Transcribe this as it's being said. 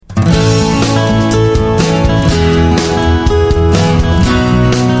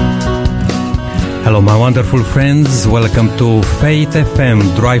Hello, my wonderful friends. Welcome to Faith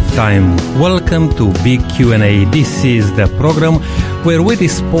FM Drive Time. Welcome to Big Q&A. This is the program where we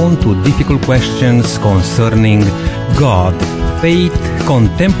respond to difficult questions concerning God, faith,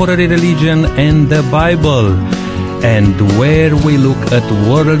 contemporary religion, and the Bible, and where we look at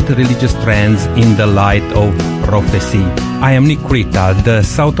world religious trends in the light of prophecy. I am Nick Krita, the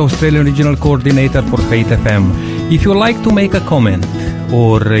South Australian Regional Coordinator for Faith FM. If you like to make a comment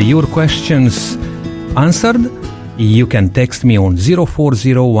or your questions answered, you can text me on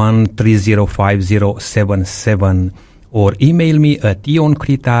 0401 305077 or email me at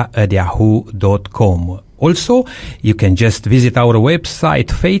ionkrita@yahoo.com. Also, you can just visit our website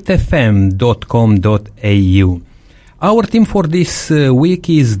faithfm.com.au. Our theme for this week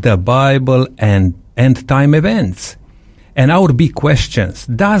is the Bible and end time events. And our big questions: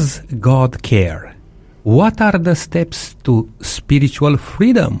 does God care? What are the steps to spiritual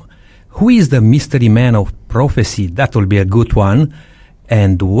freedom? Who is the mystery man of prophecy? That will be a good one.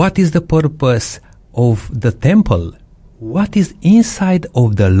 And what is the purpose of the temple? What is inside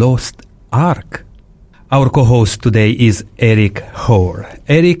of the lost ark? Our co-host today is Eric Hoare.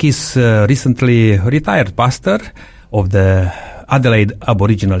 Eric is recently retired pastor of the Adelaide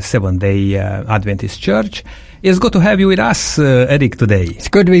Aboriginal Seventh-day Adventist Church. It's good to have you with us, Eric, today. It's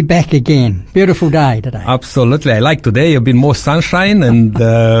good to be back again. Beautiful day today. Absolutely. I like today a bit more sunshine and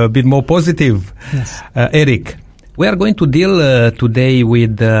a bit more positive. Yes. Eric, we are going to deal today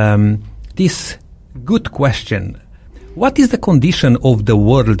with this good question. What is the condition of the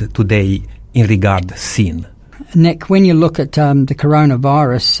world today in regard to sin? Nick, when you look at the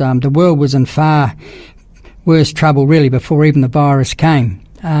coronavirus, the world was in far worse trouble really before even the virus came.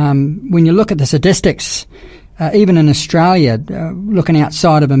 When you look at the statistics, even in Australia, looking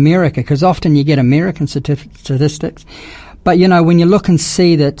outside of America, because often you get American statistics, but you know, when you look and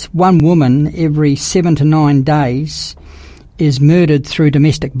see that one woman every 7 to 9 days is murdered through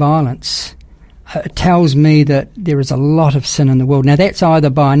domestic violence, it tells me that there is a lot of sin in the world. Now that's either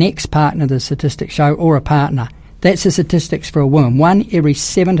by an ex-partner, the statistics show, or a partner. That's the statistics for a woman. One every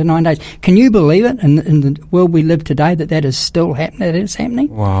 7 to 9 days. Can you believe it in the world we live today that is still happening? It is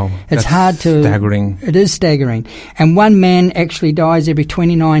happening. Wow. It's hard to... staggering. It is staggering. And one man actually dies every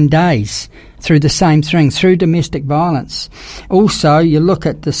 29 days through the same thing, through domestic violence. Also, you look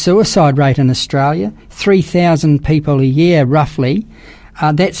at the suicide rate in Australia, 3,000 people a year roughly.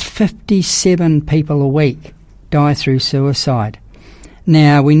 That's 57 people a week die through suicide.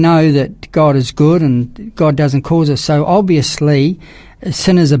 Now, we know that God is good and God doesn't cause us, so obviously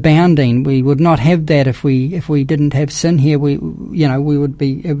sin is abounding. We would not have that if we didn't have sin here. It would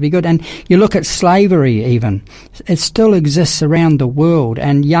be good. And you look at slavery even. It still exists around the world,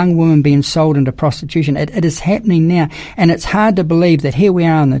 and young women being sold into prostitution. It is happening now, and it's hard to believe that here we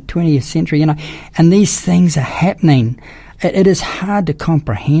are in the 20th century, and these things are happening. It is hard to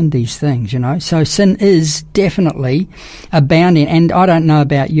comprehend these things, So sin is definitely abounding. And I don't know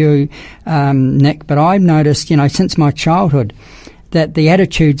about you, Nick, but I've noticed, since my childhood, that the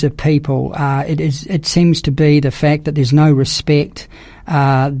attitudes of people, it seems to be the fact that there's no respect.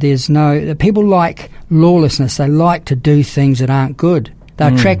 People like lawlessness. They like to do things that aren't good.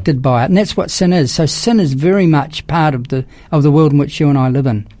 They're attracted by it, and that's what sin is. So sin is very much part of the world in which you and I live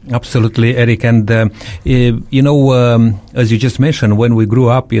in. Absolutely, Eric. And as you just mentioned, when we grew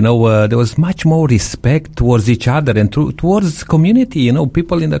up, there was much more respect towards each other and towards community.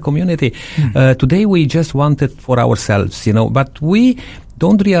 People in the community. Today we just want it for ourselves. But we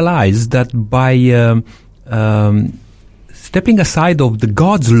don't realize that by stepping aside of the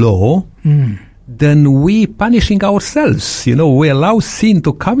God's law. Then we punishing ourselves. We allow sin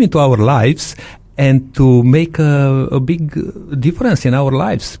to come into our lives and to make a big difference in our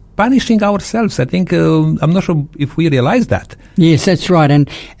lives. Punishing ourselves. I think, I'm not sure if we realize that. Yes, that's right. And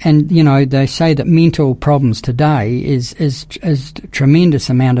they say that mental problems today is a tremendous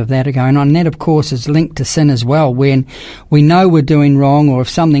amount of that are going on. And that, of course, is linked to sin as well. When we know we're doing wrong, or if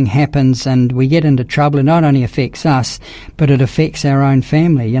something happens and we get into trouble, it not only affects us, but it affects our own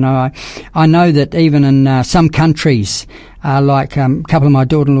family. I know that even in some countries, like a couple of my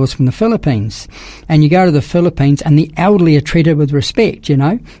daughter-in-laws from the Philippines, and you go to the Philippines and the elderly are treated with respect,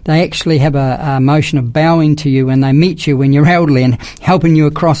 They actually have a motion of bowing to you when they meet you when you're elderly and helping you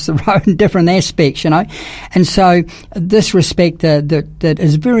across the road in different aspects, And so this respect that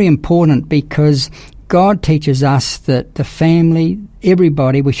is very important, because God teaches us that the family,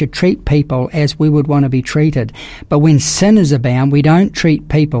 everybody, we should treat people as we would want to be treated. But when sin is abound, we don't treat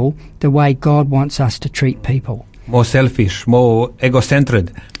people the way God wants us to treat people. More selfish, more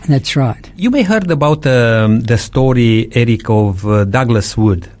ego-centered. That's right. You may heard about the story, Eric, of Douglas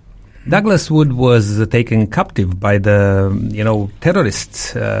Wood. Douglas Wood was taken captive by the,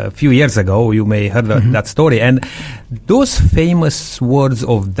 terrorists a few years ago. You may have heard that story. And those famous words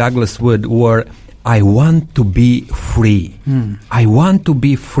of Douglas Wood were, "I want to be free. I want to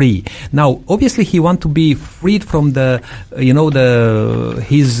be free." Now, obviously, he want to be freed from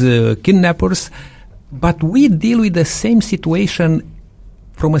his kidnappers, but we deal with the same situation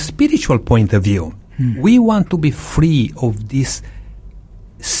from a spiritual point of view. We want to be free of these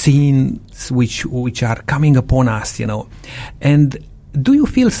sins which are coming upon us, And do you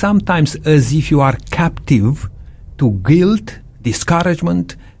feel sometimes as if you are captive to guilt,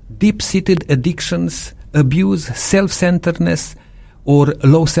 discouragement, deep-seated addictions, abuse, self-centeredness, or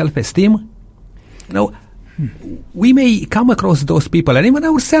low self-esteem? We may come across those people, and even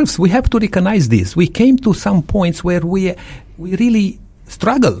ourselves, we have to recognize this. We came to some points where we really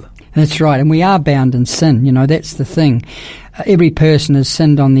struggle. That's right, and we are bound in sin. That's the thing. Every person has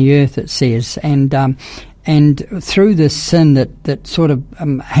sinned on the earth, it says, and through this sin that sort of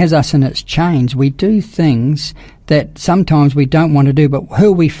has us in its chains, we do things that sometimes we don't want to do, but who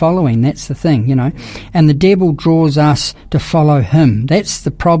are we following? That's the thing, And the devil draws us to follow him. That's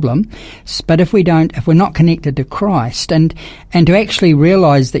the problem. But if we're not connected to Christ, and to actually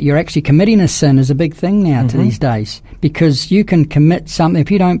realize that you're actually committing a sin is a big thing now to these days, because you can commit something if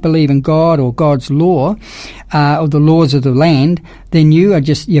you don't believe in God or God's law, or the laws of the land, then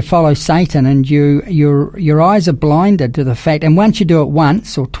you follow Satan, and your eyes are blinded to the fact. And once you do it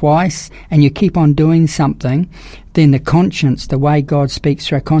once or twice, and you keep on doing something, then the conscience, the way God speaks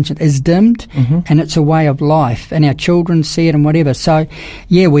through our conscience, is dimmed, and it's a way of life, and our children see it and whatever. So,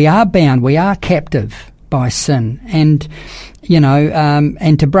 yeah, we are bound, we are captive by sin, and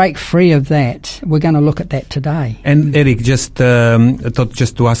and to break free of that, we're going to look at that today. And Eric, just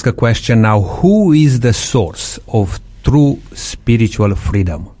to ask a question now: who is the source of true spiritual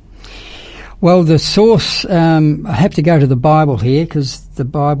freedom? Well, the source, I have to go to the Bible here, because the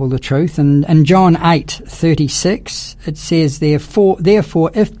Bible, the truth. And John 8:36, it says,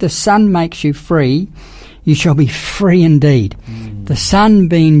 Therefore, if the Son makes you free, you shall be free indeed. The Son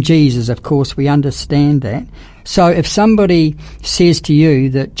being Jesus, of course, we understand that. So if somebody says to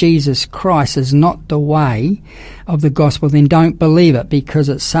you that Jesus Christ is not the way of the gospel, then don't believe it, because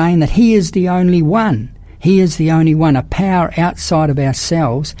it's saying that he is the only one. He is the only one, a power outside of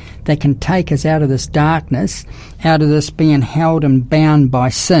ourselves that can take us out of this darkness, out of this being held and bound by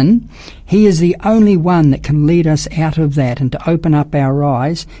sin. He is the only one that can lead us out of that and to open up our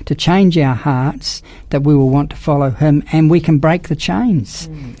eyes, to change our hearts, that we will want to follow him, and we can break the chains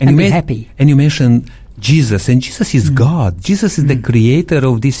and be happy. And you mentioned Jesus, and Jesus is God. Jesus is the creator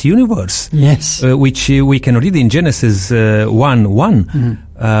of this universe. Yes. Which we can read in Genesis 1:1.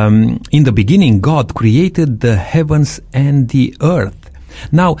 In the beginning, God created the heavens and the earth.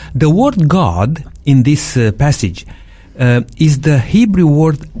 Now, the word God in this passage is the Hebrew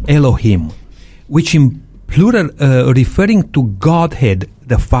word Elohim, which in plural referring to Godhead,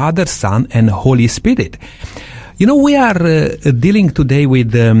 the Father, Son, and Holy Spirit. We are dealing today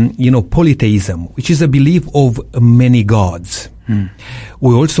with, polytheism, which is a belief of many gods.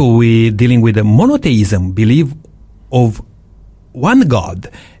 We're dealing with a monotheism, belief of one God.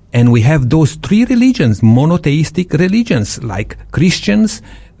 And we have those three religions, monotheistic religions, like Christians,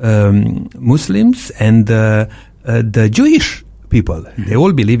 Muslims, and the Jewish people. They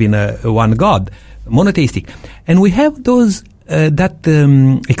all believe in one God, monotheistic. And we have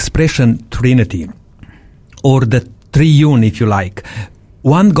that expression, Trinity, or the triune, if you like.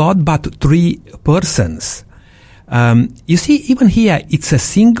 One God, but three persons. You see, even here, it's a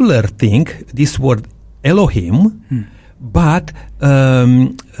singular thing, this word Elohim, but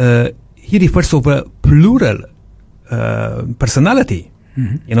he refers to a plural personality,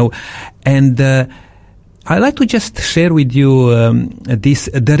 And I'd like to just share with you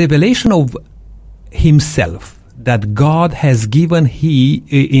the revelation of himself that God has given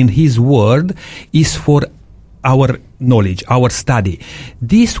in his word is for our knowledge, our study.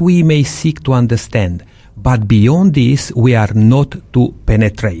 This we may seek to understand, but beyond this we are not to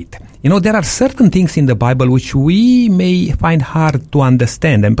penetrate. There are certain things in the Bible which we may find hard to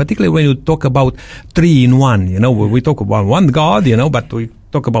understand, and particularly when you talk about three in one, we talk about one God, but we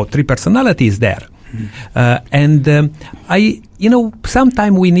talk about three personalities there.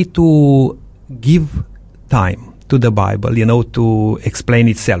 Sometimes we need to give time to the Bible, to explain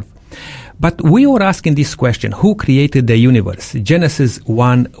itself. But we were asking this question: who created the universe? Genesis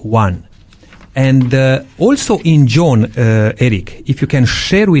 1:1. And also in John, Eric, if you can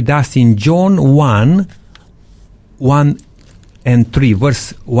share with us in John 1:1 and 3,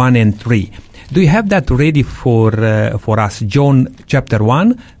 verse 1 and 3. Do you have that ready for us? John chapter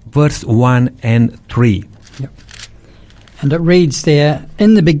 1, verse 1 and 3. Yep. And it reads there,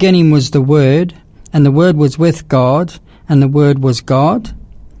 "In the beginning was the Word, and the Word was with God, and the Word was God."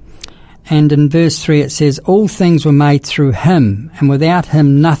 And in verse 3 it says, "All things were made through him, and without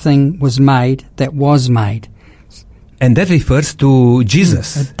him nothing was made that was made." And that refers to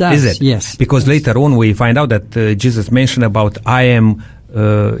Jesus, It does, is it? yes. Because later on we find out that Jesus mentioned about, I am,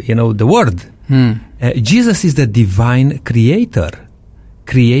 the Word. Jesus is the divine creator.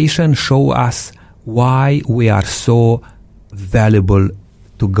 Creation shows us why we are so valuable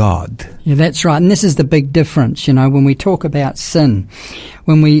to God. Yeah, that's right. And this is the big difference, when we talk about sin.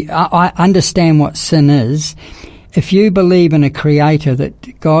 When I understand what sin is, if you believe in a creator,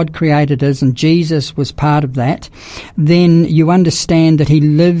 that God created us and Jesus was part of that, then you understand that he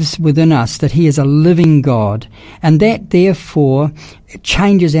lives within us, that he is a living God. And that, therefore,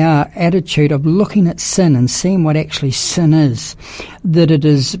 changes our attitude of looking at sin and seeing what actually sin is. That it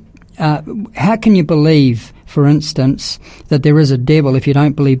is, how can you believe, for instance, that there is a devil if you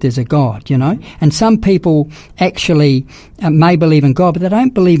don't believe there's a God, And some people actually may believe in God, but they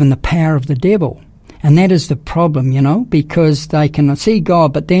don't believe in the power of the devil. And that is the problem, because they can see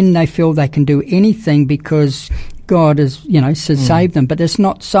God, but then they feel they can do anything because God has, saved them. But it's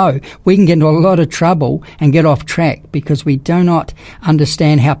not so. We can get into a lot of trouble and get off track because we do not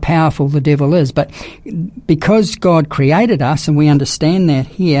understand how powerful the devil is. But because God created us, and we understand that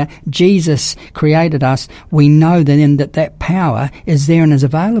here, Jesus created us, we know then that power is there and is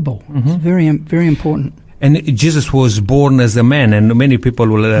available. It's very, very important. And Jesus was born as a man, and many people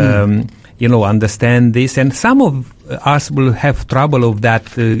will... understand this, and some of us will have trouble of that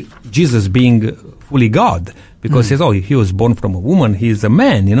Jesus being fully God, because he says, he was born from a woman, he is a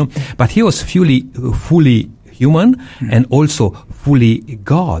man, but he was fully human and also fully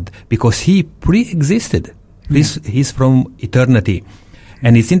God, because he pre-existed. He's from eternity.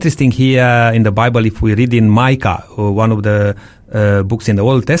 And it's interesting here in the Bible, if we read in Micah, one of the books in the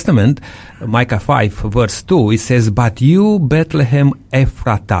Old Testament, Micah 5, verse 2, it says, "But you, Bethlehem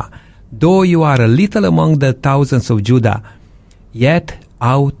Ephratah, though you are a little among the thousands of Judah, yet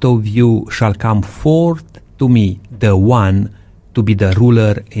out of you shall come forth to me the one to be the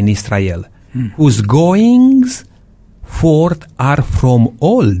ruler in Israel, whose goings forth are from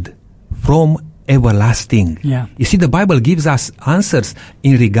old, from everlasting." Yeah. You see, the Bible gives us answers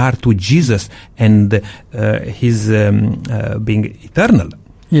in regard to Jesus and his being eternal.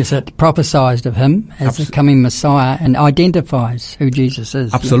 Yes, it prophesied of him as the coming Messiah and identifies who Jesus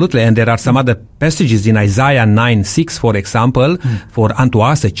is. Absolutely, and there are some other passages in Isaiah 9:6, for example, "For unto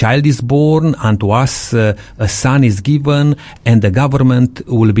us a child is born, unto us a son is given, and the government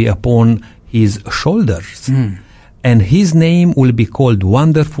will be upon his shoulders. And his name will be called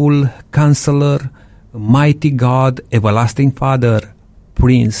Wonderful, Counselor, Mighty God, Everlasting Father,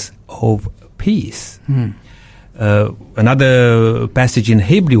 Prince of Peace." Another passage in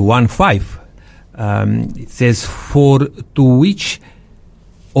Hebrew 1:5, it says, "For to which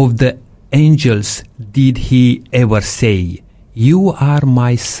of the angels did he ever say, 'You are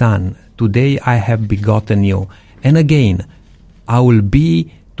my son, today I have begotten you'? And again, I will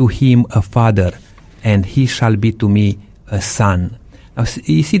be to him a father, and he shall be to me a son." Now,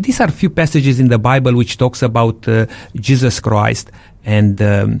 you see, these are few passages in the Bible which talks about Jesus Christ and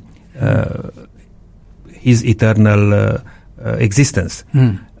his eternal existence.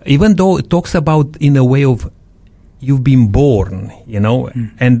 Even though it talks about in a way of you've been born,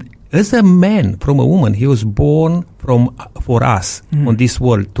 and as a man from a woman, he was born for us on this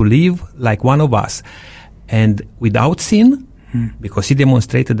world to live like one of us, and without sin, because he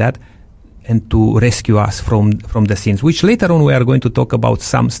demonstrated that, and to rescue us from the sins, which later on we are going to talk about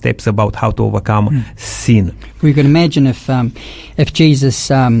some steps about how to overcome sin. We can imagine if Jesus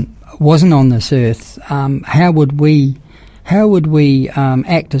wasn't on this earth, how would we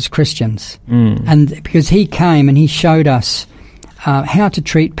act as Christians? And because he came and he showed us how to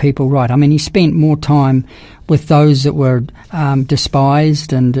treat people right. I mean, he spent more time with those that were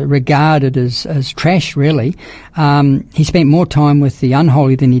despised and regarded as trash, really. He spent more time with the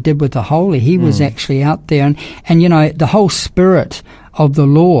unholy than he did with the holy. He was actually out there. And the whole spirit of the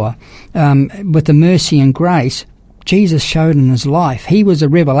law, with the mercy and grace, Jesus showed in his life. He was a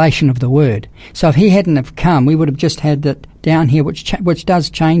revelation of the Word. So if he hadn't have come, we would have just had that down here, which does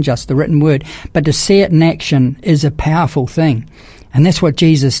change us, the written Word. But to see it in action is a powerful thing. And that's what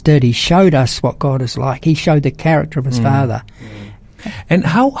Jesus did. He showed us what God is like. He showed the character of his Father. And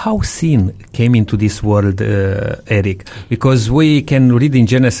how sin came into this world, Eric? Because we can read in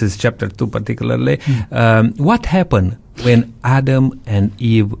Genesis chapter 2 particularly, what happened when Adam and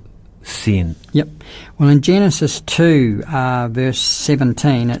Eve sin? Yep. Well, in Genesis 2, verse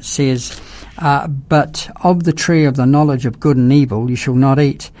 17, it says, but of the tree of the knowledge of good and evil you shall not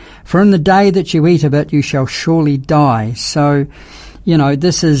eat, for in the day that you eat of it you shall surely die. So, you know,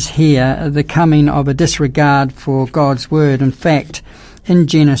 this is here the coming of a disregard for God's word. In fact, in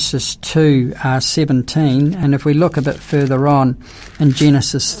Genesis 2, 17, and if we look a bit further on in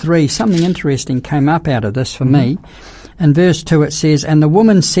Genesis 3, something interesting came up out of this for me. In verse 2 it says, and the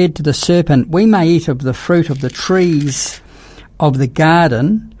woman said to the serpent, we may eat of the fruit of the trees of the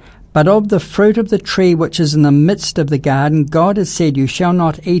garden, but of the fruit of the tree which is in the midst of the garden, God has said, you shall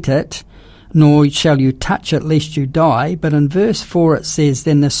not eat it, nor shall you touch it, lest you die. But in verse 4 it says,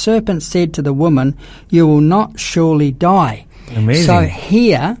 then the serpent said to the woman, you will not surely die. Amazing. So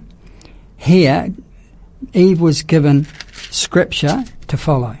here, Eve was given scripture to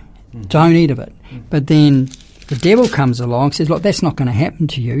follow. Don't eat of it. But then the devil comes along and says, look, that's not going to happen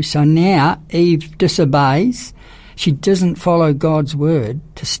to you. So now Eve disobeys. She doesn't follow God's word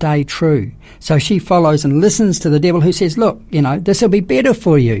to stay true. So she follows and listens to the devil who says, look, you know, this will be better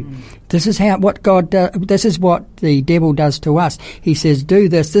for you. This is what God does. This is what the devil does to us. He says, do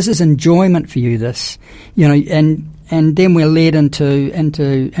this. This is enjoyment for you, this. You know, and then we're led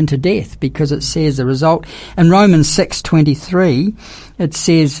into death, because it says the result. In Romans 6:23, it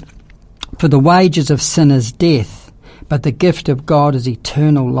says, for the wages of sin is death, but the gift of God is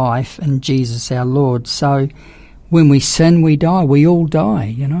eternal life in Jesus our Lord. So when we sin, we die. We all die,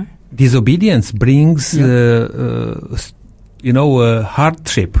 you know. Disobedience brings,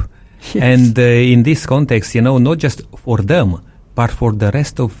 hardship. Yes. And in this context, you know, not just for them, but for the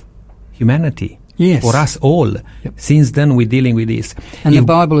rest of humanity. Yes. For us all. Yep. Since then, we're dealing with this. And the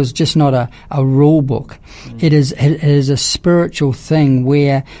Bible is just not a rule book. It is a spiritual thing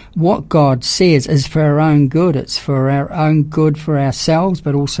where what God says is for our own good. It's for our own good, for ourselves,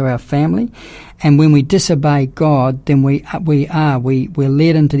 but also our family. And when we disobey God, then we're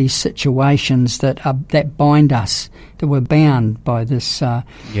led into these situations that bind us, that we're bound by this,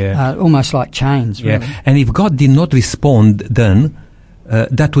 almost like chains. Really. Yeah. And if God did not respond, then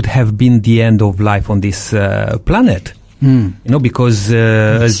that would have been the end of life on this planet. You know, because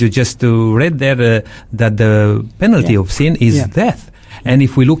as you just read there, that the penalty of sin is death. And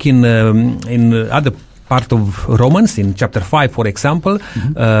if we look in other part of Romans, in chapter 5, for example,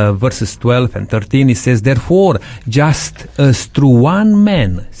 verses 12 and 13, it says, therefore, just as through one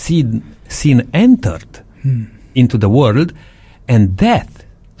man sin entered into the world, and death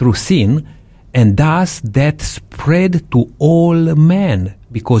through sin, and thus death spread to all men,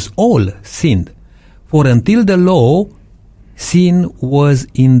 because all sinned. For until the law, sin was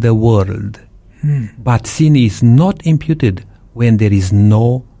in the world. But sin is not imputed when there is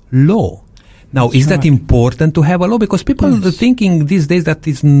no law. Now, is that important to have a law? Because people are thinking these days that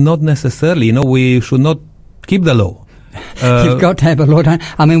is not necessarily, you know, we should not keep the law. You've got to have a law.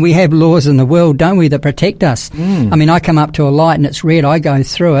 I mean, we have laws in the world, don't we, that protect us? I mean, I come up to a light and it's red, I go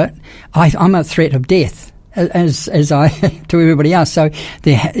through it. I'm a threat of death, as I to everybody else. So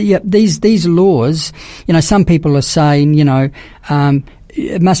these laws, you know, some people are saying, you know,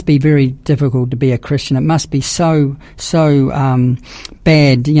 it must be very difficult to be a Christian. It must be so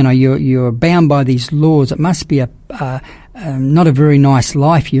bad. You know, you're bound by these laws. It must be not a very nice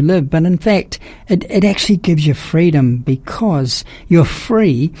life you live. But in fact, it actually gives you freedom, because you're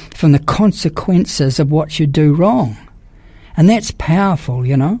free from the consequences of what you do wrong. And that's powerful,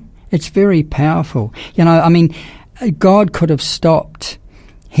 you know. It's very powerful. You know, I mean, God could have stopped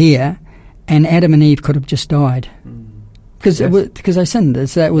here and Adam and Eve could have just died. Because they sinned,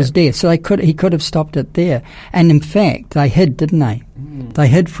 that was death. So he could have stopped it there. And in fact, they hid, didn't they? They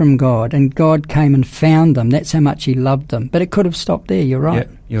hid from God, and God came and found them. That's how much he loved them. But it could have stopped there, you're right.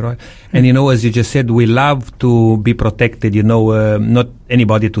 Yeah, you're right. And you know, as you just said, we love to be protected, you know, not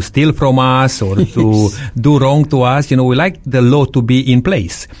anybody to steal from us or to do wrong to us. You know, we like the law to be in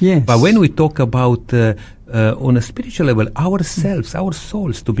place. Yes. But when we talk about on a spiritual level, ourselves, our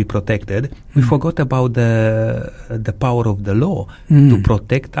souls to be protected, we forgot about the power of the law to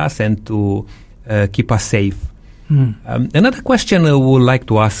protect us and to keep us safe. Another question I would like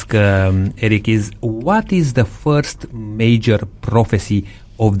to ask, Eric, is what is the first major prophecy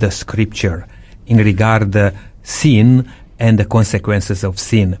of the Scripture in regard to sin and the consequences of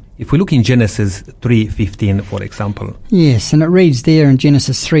sin? If we look in Genesis 3:15, for example. Yes, and it reads there in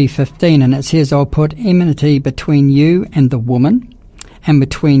Genesis 3:15, and it says, I'll put enmity between you and the woman, and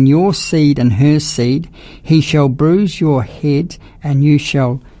between your seed and her seed. He shall bruise your head, and you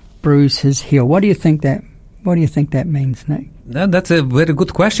shall bruise his heel. What do you think that means, Nick? That's a very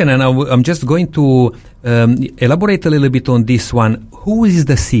good question, and I'm just going to elaborate a little bit on this one. Who is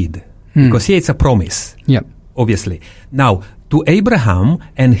the seed? because here it's a promise. Yep. Obviously. Now, to Abraham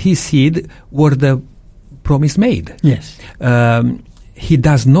and his seed were the promise made. Yes. He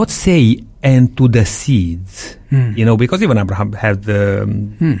does not say, and to the seeds, because even Abraham had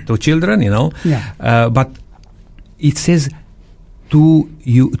 2 children, Yeah. but it says, to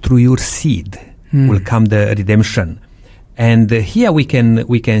you, through your seed will come the redemption. And here we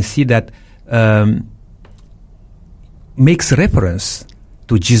can see that makes reference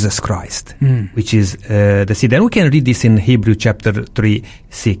to Jesus Christ, which is the seed. And we can read this in Hebrew chapter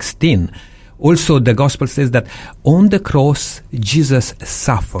 3:16. Also, the gospel says that on the cross, Jesus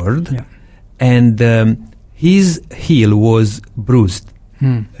suffered, and his heel was bruised,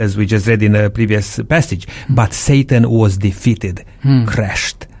 as we just read in a previous passage. But Satan was defeated,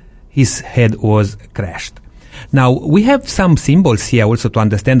 crushed. His head was crushed. Now, we have some symbols here also to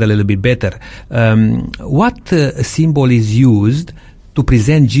understand a little bit better. What symbol is used to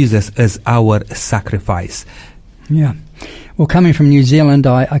present Jesus as our sacrifice? Yeah. Well, coming from New Zealand,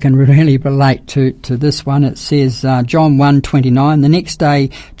 I can really relate to this one. It says, John 1:29, the next day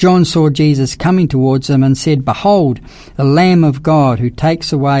John saw Jesus coming towards him and said, "Behold, the Lamb of God who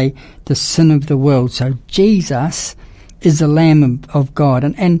takes away the sin of the world." So Jesus is the Lamb of God.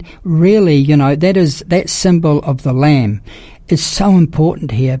 And really, that symbol of the Lamb is so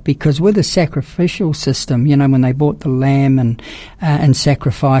important here, because with the sacrificial system, when they bought the lamb and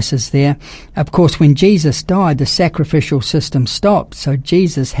sacrifices there, of course, when Jesus died, the sacrificial system stopped. So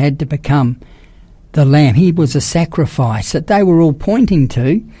Jesus had to become the Lamb. He was a sacrifice that they were all pointing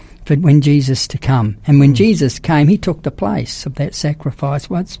to for when Jesus to come. And when Jesus came, he took the place of that sacrifice.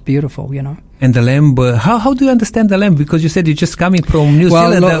 Well, it's beautiful, And the lamb, how do you understand the lamb? Because you said you're just coming from New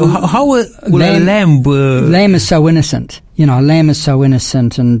Zealand. How will a lamb... Lamb is so innocent. Lamb is so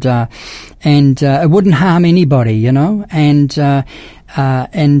innocent, and it wouldn't harm anybody, and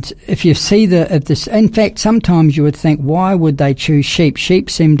if you see this, in fact, sometimes you would think, why would they choose sheep? Sheep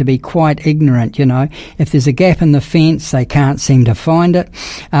seem to be quite ignorant, If there's a gap in the fence, they can't seem to find it.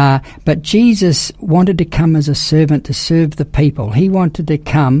 But Jesus wanted to come as a servant to serve the people. He wanted to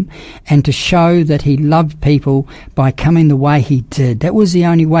come and to show that he loved people by coming the way he did. That was the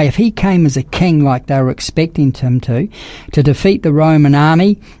only way. If he came as a king like they were expecting him to defeat the Roman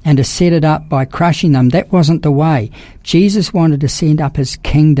army and to set it up by crushing them, that wasn't the way. Jesus wanted to send up his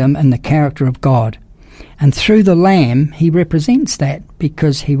kingdom in the character of God. And through the Lamb, he represents that,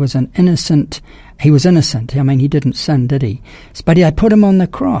 because he was innocent. He I mean, he didn't sin, did he? But they put him on the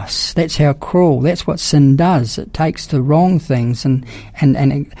cross. That's how cruel. That's what sin does. It takes the wrong things,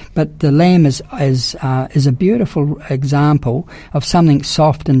 but the Lamb is a beautiful example of something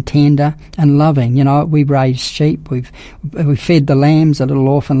soft and tender and loving. We've raised sheep. We've fed the lambs, the little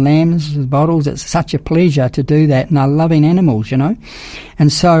orphan lambs, the bottles. It's such a pleasure to do that, and they're loving animals,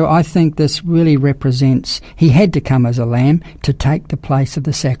 And so I think this really represents, he had to come as a lamb to take the place of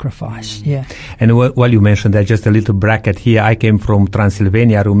the sacrifice. Yeah. And while you mentioned that, just a little bracket here, I came from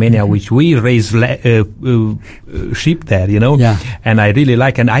Transylvania, Romania, which we raise sheep there, Yeah. And I really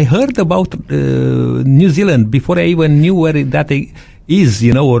like, and I heard about New Zealand before I even knew where that is,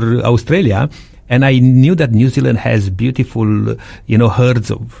 or Australia. And I knew that New Zealand has beautiful,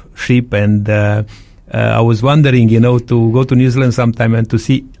 herds of sheep, and I was wondering, to go to New Zealand sometime and to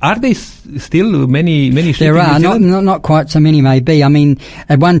see, are there still many sheep there in New Zealand? Not quite so many, maybe. I mean,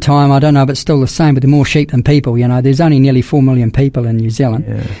 at one time, I don't know if it's still the same, but there are more sheep than people, There's only nearly 4 million people in New Zealand.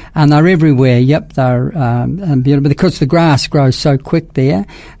 Yeah. And they're everywhere, yep. They're beautiful, because the grass grows so quick there.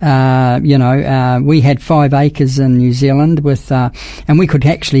 We had 5 acres in New Zealand and we could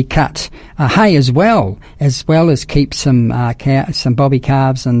actually cut hay as well as keep some bobby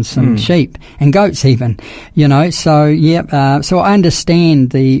calves and some sheep and goats even. So I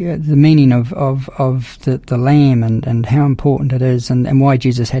understand the meaning of the lamb and how important it is, and why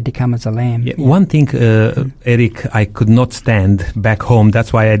Jesus had to come as a lamb. Yeah. One thing, Eric, I could not stand back home.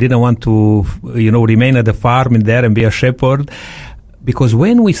 That's why I didn't want to, remain at the farm in there and be a shepherd. Because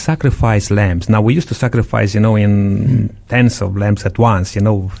when we sacrifice lambs, now we used to sacrifice, in tens of lambs at once,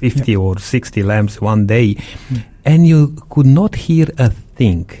 50 or 60 lambs one day, and you could not hear a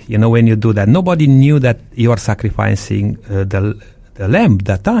thing, when you do that. Nobody knew that you are sacrificing the lamb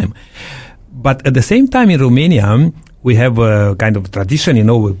that time. But at the same time in Romania, we have a kind of tradition,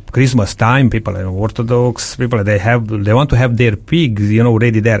 with Christmas time, people, Orthodox people, they want to have their pigs,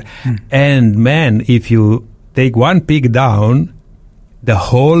 ready there. And man, if you take one pig down, the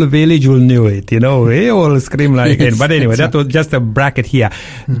whole village will know it, they all scream like it. But anyway, that was just a bracket here.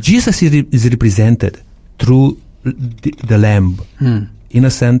 Jesus is represented through the lamb.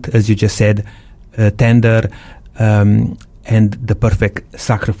 Innocent, as you just said, tender, and the perfect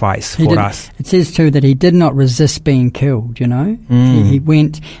sacrifice for us. It says too that he did not resist being killed, you know. He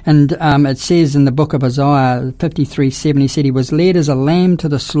went, and it says in the book of Isaiah 53:7, he said he was led as a lamb to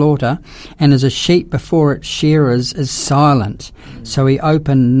the slaughter, and as a sheep before its shearers is silent. So he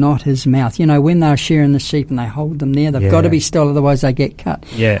opened not his mouth. You know, when they're shearing the sheep and they hold them there, they've got to be still, otherwise they get cut.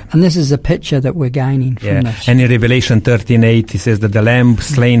 Yeah. And this is a picture that we're gaining from this. And in Revelation 13:8, he says that the lamb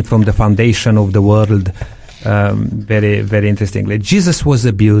slain from the foundation of the world. Very, very interestingly, Jesus was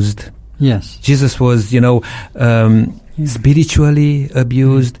abused. Yes. Jesus was, spiritually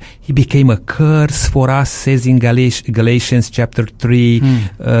abused. He became a curse for us, says in Galatians chapter 3,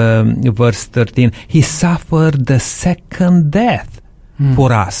 verse 13. He suffered the second death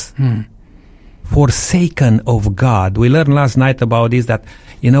for us. Forsaken of God. We learned last night about this, that,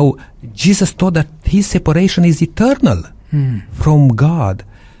 Jesus taught that his separation is eternal from God.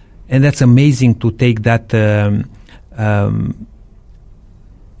 And that's amazing to take that,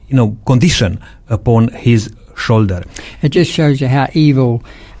 condition upon his shoulder. It just shows you how evil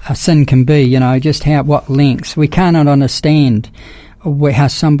sin can be, just what lengths. We cannot understand how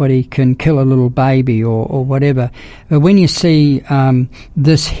somebody can kill a little baby or whatever. But when you see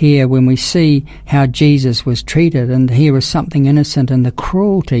this here, when we see how Jesus was treated, and here was something innocent and the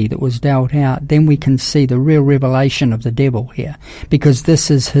cruelty that was dealt out, then we can see the real revelation of the devil here, because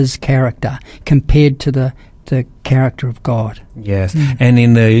this is his character compared to the character of God. Yes. And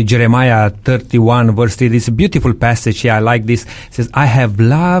in Jeremiah 31 verse 3, this beautiful passage here, I like this. It says, I have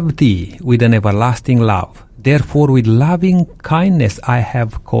loved thee with an everlasting love. Therefore, with loving kindness I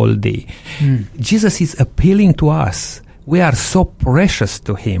have called thee. Jesus is appealing to us. We are so precious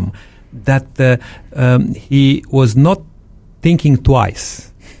to him that he was not thinking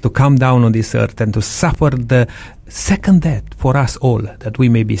twice to come down on this earth and to suffer the second death for us all, that we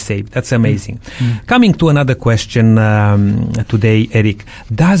may be saved. That's amazing. Coming to another question today, Eric.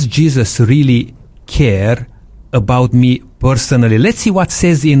 Does Jesus really care about me personally? Let's see what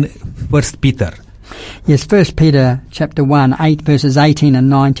says in 1 Peter. Yes, 1 Peter chapter 1, 8 verses 18 and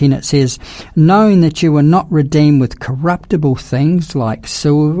 19, it says, knowing that you were not redeemed with corruptible things like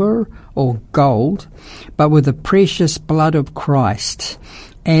silver or gold, but with the precious blood of Christ,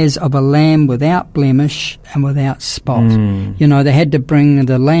 as of a lamb without blemish and without spot. They had to bring,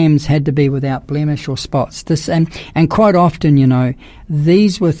 the lambs had to be without blemish or spots. This and quite often,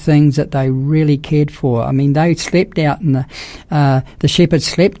 these were things that they really cared for. I mean, they slept out in the shepherds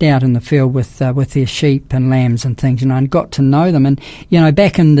slept out in the field with their sheep and lambs and things, and got to know them. And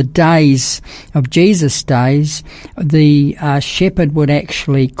back in the days of Jesus' days, the shepherd would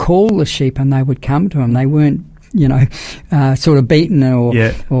actually call the sheep and they would come to him. They weren't sort of beaten or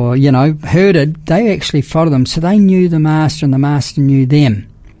herded. They actually followed them. So they knew the master and the master knew them.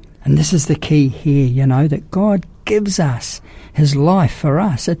 And this is the key here, that God gives us his life for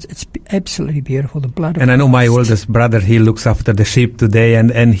us. It's absolutely beautiful, the blood of And I know my Christ. oldest brother, he looks after the sheep today,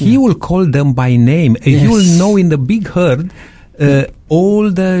 and he will call them by name. Yes. He will know in the big herd all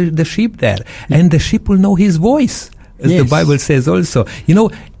the sheep there. And the sheep will know his voice, as the Bible says also.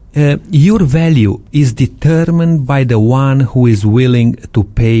 Your value is determined by the one who is willing to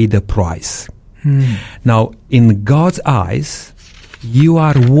pay the price. Now, in God's eyes, you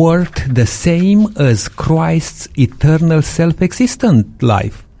are worth the same as Christ's eternal self-existent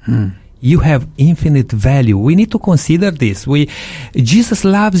life. You have infinite value. We need to consider this. Jesus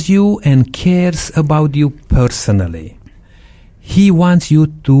loves you and cares about you personally. He wants you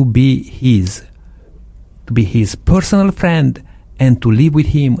to be his personal friend, and to live with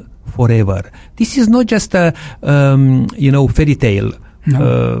him forever. This is not just a, fairy tale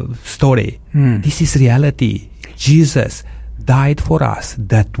story. This is reality. Jesus died for us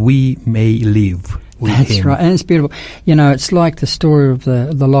that we may live with him. That's right, and it's beautiful. It's like the story of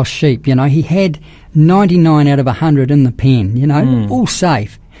the lost sheep. He had 99 out of 100 in the pen, all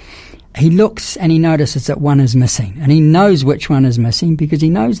safe. He looks and he notices that one is missing, and he knows which one is missing because he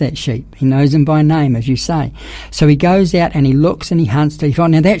knows that sheep. He knows him by name, as you say. So he goes out and he looks and he hunts till he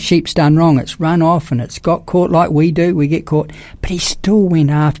finds. Now that sheep's done wrong. It's run off and it's got caught like we do. We get caught. But he still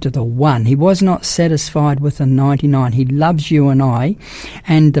went after the one. He was not satisfied with the 99. He loves you and I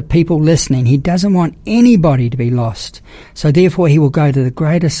and the people listening. He doesn't want anybody to be lost. So therefore he will go to the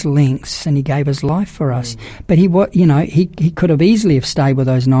greatest lengths, and he gave his life for us. But he could have easily have stayed with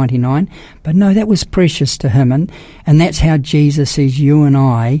those 99. But no, that was precious to him, and that's how Jesus sees you and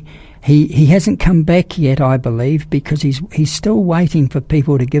I. He hasn't come back yet, I believe, because he's still waiting for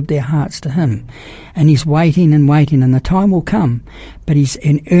people to give their hearts to him, and he's waiting and waiting, and the time will come. But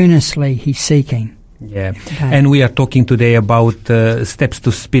earnestly he's seeking. Yeah, and we are talking today about steps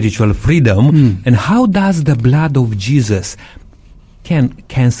to spiritual freedom, and how does the blood of Jesus can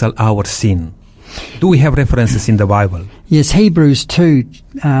cancel our sin? Do we have references in the Bible? Yes, Hebrews 2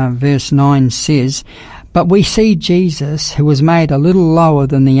 verse 9 says, "But we see Jesus, who was made a little lower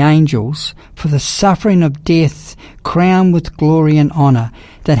than the angels, for the suffering of death, crowned with glory and honour,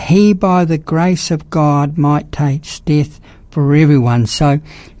 that he by the grace of God might taste death for everyone." So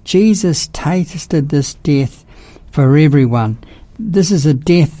Jesus tasted this death for everyone. This is a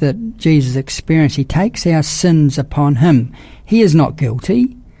death that Jesus experienced. He takes our sins upon him. He is not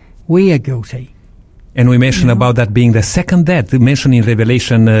guilty. We are guilty. And we mentioned about that being the second death, mentioned in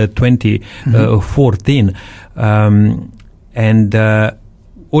Revelation 20:14. And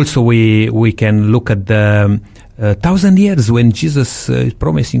also we can look at the 1,000 years when Jesus is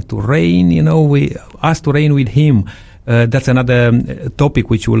promising to reign. We ask to reign with him. That's another topic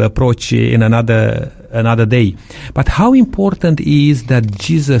which we'll approach in another day. But how important is that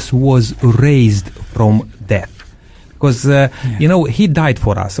Jesus was raised from death? Because, he died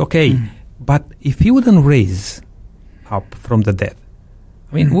for us, okay? But if he wouldn't raise up from the dead,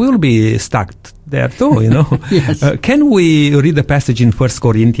 we'll be stuck there too, Yes. Can we read the passage in 1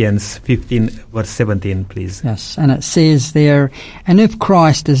 Corinthians 15, verse 17, please? Yes, and it says there, "And if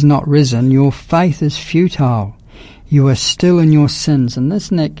Christ is not risen, your faith is futile. You are still in your sins." And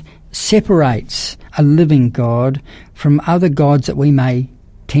this, Nick, separates a living God from other gods that we may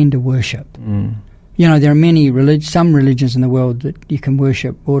tend to worship. There are some religions in the world that you can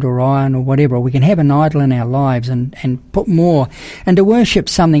worship wood or iron or whatever. We can have an idol in our lives and put more. And to worship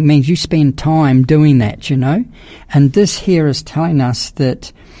something means you spend time doing that, And this here is telling us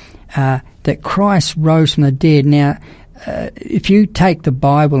that Christ rose from the dead. Now, if you take the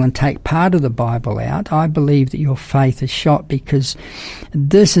Bible and take part of the Bible out, I believe that your faith is shot, because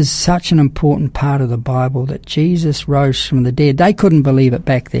this is such an important part of the Bible, that Jesus rose from the dead. They couldn't believe it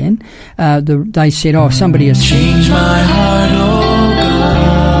back then. They said, somebody has changed my heart, oh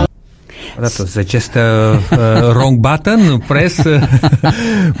God. That was just a wrong button, press.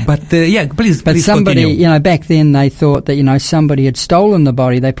 But please somebody, continue. Back then they thought that, somebody had stolen the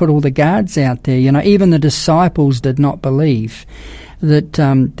body. They put all the guards out there. Even the disciples did not believe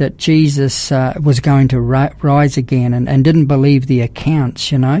that Jesus was going to rise again, and didn't believe the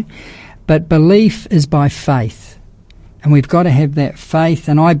accounts, But belief is by faith. And we've got to have that faith.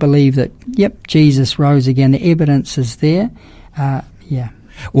 And I believe that, Jesus rose again. The evidence is there.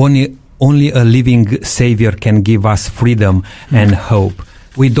 Only a living Savior can give us freedom and hope.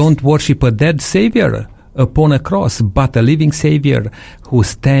 We don't worship a dead Savior upon a cross, but a living Savior who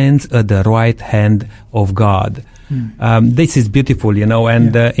stands at the right hand of God. This is beautiful,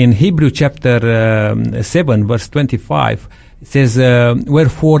 and in Hebrew chapter 7, verse 25, it says,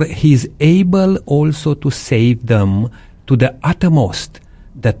 "Wherefore he is able also to save them to the uttermost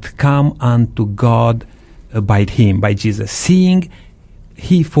that come unto God by him," by Jesus, "seeing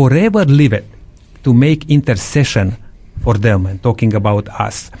he forever liveth to make intercession for them," and talking about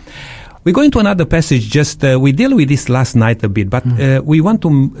us. We go into another passage, we dealt with this last night a bit, but we want to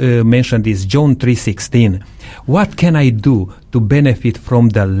mention this, John 3:16. "What can I do to benefit from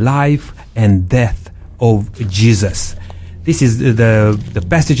the life and death of Jesus?" This is the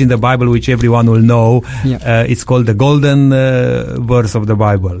passage in the Bible which everyone will know. It's called the golden verse of the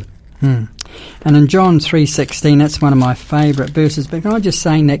Bible. And in John 3:16, that's one of my favourite verses. But can I just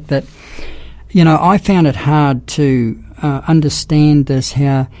say, Nick, that, I found it hard to understand this,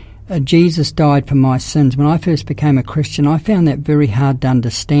 how Jesus died for my sins. When I first became a Christian, I found that very hard to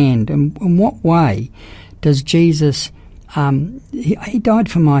understand. And in what way does Jesus, he died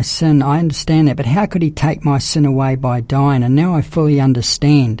for my sin, I understand that, but how could he take my sin away by dying? And now I fully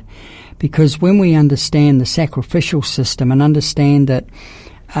understand. Because when we understand the sacrificial system and understand that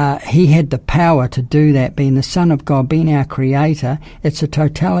he had the power to do that, being the Son of God, being our Creator, it's a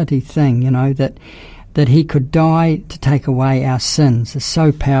totality thing, that he could die to take away our sins. It's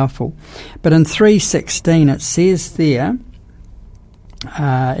so powerful. But in 3:16 it says there,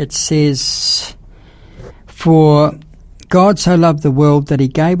 "For God so loved the world that he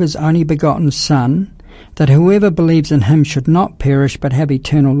gave his only begotten Son, that whoever believes in him should not perish but have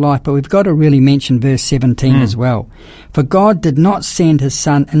eternal life." But we've got to really mention verse 17 as well. "For God did not send his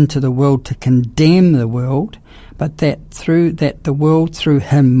Son into the world to condemn the world, but that the world through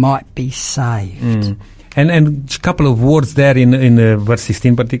him might be saved." And a couple of words there in verse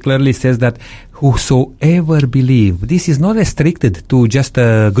 16 particularly says that whosoever believe. This is not restricted to just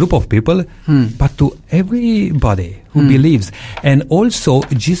a group of people, but to everybody who believes. And also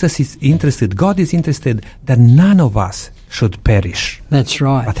Jesus is interested, God is interested that none of us should perish, That's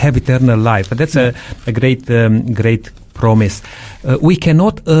right. but have eternal life. That's a great promise. We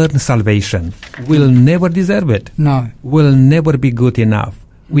cannot earn salvation. We'll never deserve it. No. We'll never be good enough.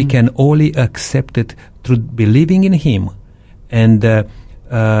 We can only accept it through believing in Him. And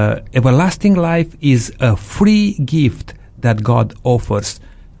everlasting life is a free gift that God offers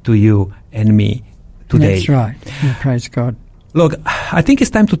to you and me today. That's right. Yeah, praise God. Look, I think it's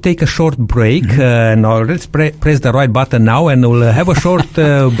time to take a short break. Now let's press the right button now, and we'll have a short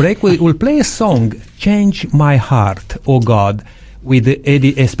break. We'll play a song, Change My Heart, Oh God, with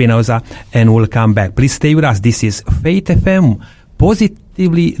Eddie Espinosa, and we'll come back. Please stay with us. This is Faith FM,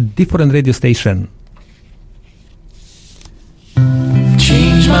 positively different radio station.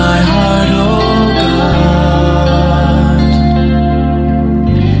 Change my heart, oh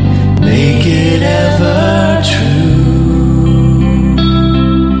God, make it ever true.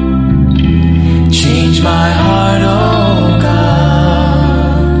 Change my heart, oh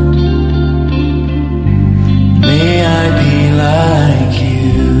God, may I be like you.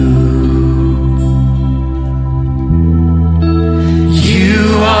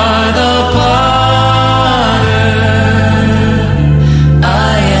 You are the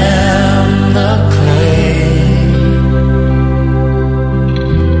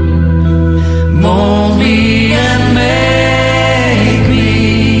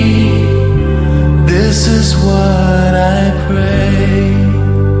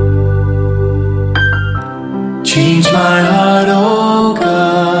my heart, oh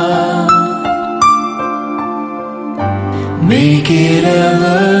God, make it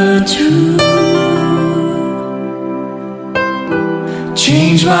ever true.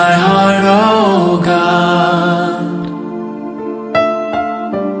 Change my heart, oh God,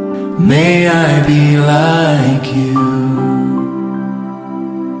 may I be like you.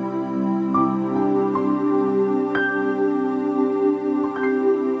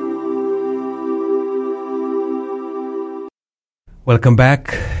 Welcome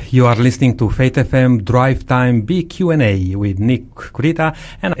back. You are listening to Faith FM Drive Time Big Q&A with Nick Kurita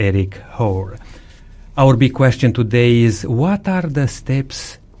and Eric Hoare. Our big question today is, what are the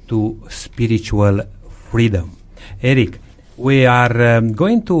steps to spiritual freedom? Eric, we are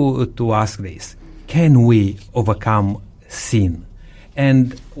going to ask this. Can we overcome sin?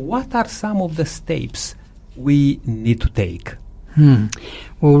 And what are some of the steps we need to take?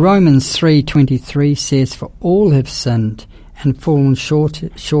 Well, Romans 3:23 says, for all have sinned and fallen short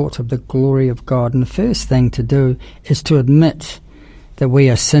of the glory of God. And the first thing to do is to admit that we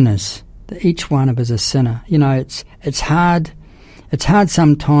are sinners, that each one of us is a sinner. You know, it's hard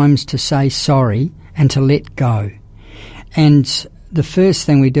sometimes to say sorry and to let go. And the first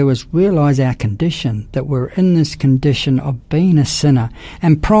thing we do is realize our condition, that we're in this condition of being a sinner.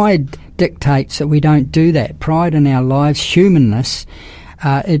 And pride dictates that we don't do that. Pride in our lives, humanness,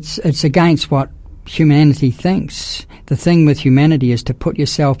 it's against what humanity thinks. The thing with humanity is to put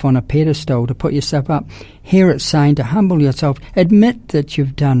yourself on a pedestal, to put yourself up. Here it's saying to humble yourself, admit that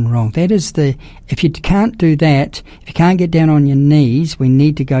you've done wrong. That is if you can't do that, if you can't get down on your knees, we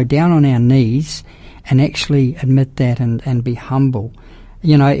need to go down on our knees and actually admit that and be humble.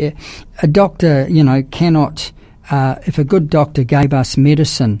 You know, a doctor, cannot, if a good doctor gave us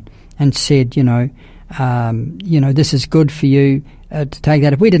medicine and said, this is good for you, to take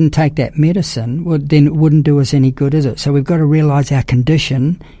that. If we didn't take that medicine, then it wouldn't do us any good, is it? So we've got to realise our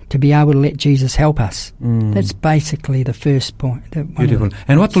condition to be able to let Jesus help us. That's basically the first point. Beautiful.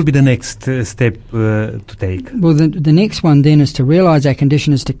 And what will be the next step to take? Well, the next one then is to realise our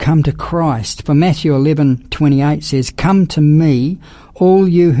condition is to come to Christ. For Matthew 11:28 says, come to me, all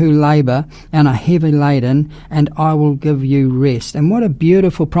you who labour and are heavy laden, and I will give you rest. And what a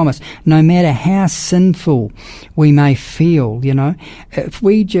beautiful promise. No matter how sinful we may feel, if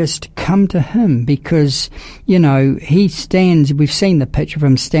we just come to Him, because, He stands, we've seen the picture of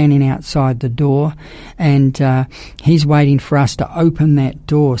Him standing outside the door, and He's waiting for us to open that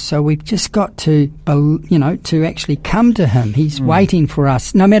door. So we've just got to, to actually come to Him. He's waiting for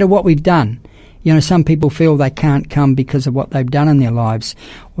us, no matter what we've done. Some people feel they can't come because of what they've done in their lives.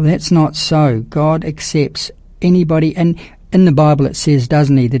 Well, that's not so. God accepts anybody. And in the Bible it says,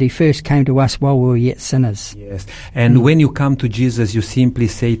 doesn't He, that He first came to us while we were yet sinners. Yes. And when you come to Jesus, you simply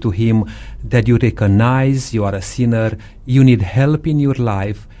say to Him that you recognize you are a sinner, you need help in your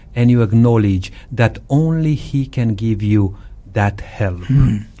life, and you acknowledge that only He can give you that help.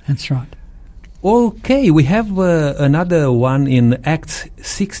 That's right. Okay, we have another one in Acts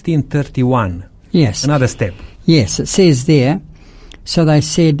 16:31. Yes. Another step. Yes, it says there, so they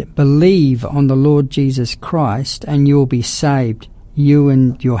said, believe on the Lord Jesus Christ and you'll be saved, you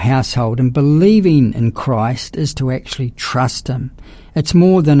and your household. And believing in Christ is to actually trust him. It's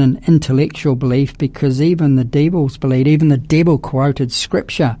more than an intellectual belief, because even the devils believe, even the devil quoted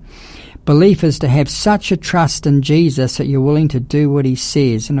scripture. Belief is to have such a trust in Jesus that you're willing to do what he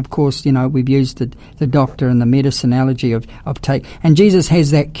says. And of course, we've used the doctor and the medicine analogy of take. And Jesus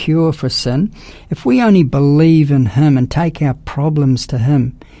has that cure for sin. If we only believe in him and take our problems to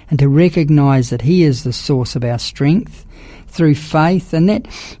him, and to recognize that he is the source of our strength through faith, and that,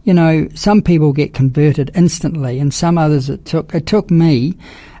 some people get converted instantly, and some others it took me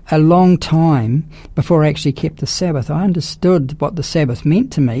a long time before I actually kept the Sabbath. I understood what the Sabbath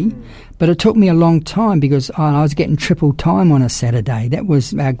meant to me, but it took me a long time because I was getting triple time on a Saturday. That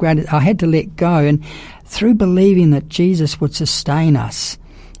was I had to let go, and through believing that Jesus would sustain us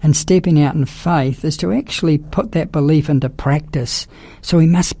and stepping out in faith is to actually put that belief into practice. So we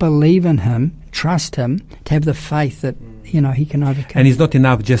must believe in him, trust him, to have the faith that he can overcome. And it's not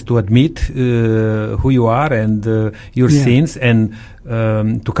enough just to admit who you are and your sins and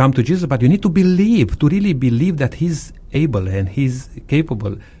to come to Jesus, but you need to believe, to really believe that he's able and he's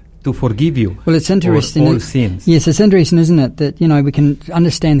capable to forgive you. Well, it's interesting. All sins. Yes, it's interesting, isn't it, that we can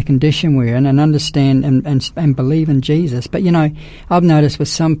understand the condition we're in and understand and believe in Jesus. But I've noticed with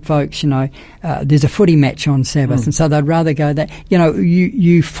some folks, there's a footy match on Sabbath, and so they'd rather go that.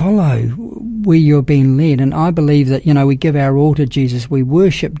 You follow where you're being led, and I believe that we give our all to Jesus, we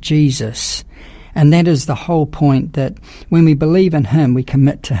worship Jesus, and that is the whole point. That when we believe in him, we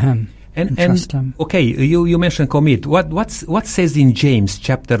commit to him. And trust him. Okay, you mentioned commit. What says in James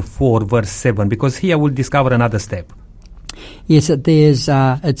chapter 4 verse 7? Because here we'll discover another step. Yes,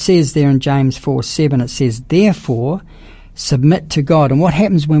 it says there in James 4:7. It says, therefore, submit to God. And what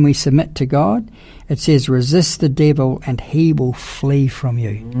happens when we submit to God? It says, resist the devil and he will flee from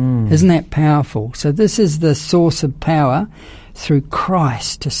you. Isn't that powerful? So this is the source of power through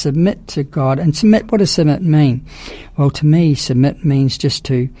Christ, to submit to God. And submit, what does submit mean? Well, to me, submit means just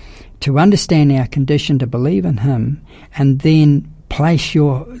to understand our condition, to believe in him, and then place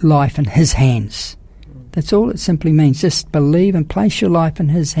your life in his hands. That's all it simply means. Just believe and place your life in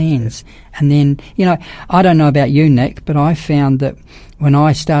his hands. And then, I don't know about you, Nick, but I found that when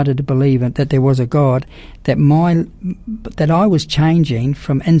I started to believe that there was a God, that I was changing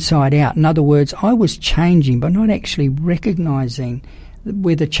from inside out. In other words, I was changing, but not actually recognizing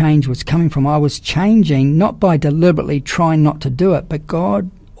where the change was coming from. I was changing not by deliberately trying not to do it, but God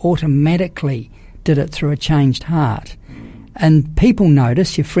automatically did it through a changed heart. And people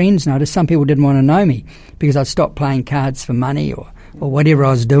noticed, your friends noticed. Some people didn't want to know me because I'd stopped playing cards for money or whatever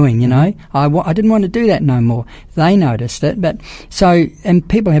I was doing, I didn't want to do that no more. They noticed it. And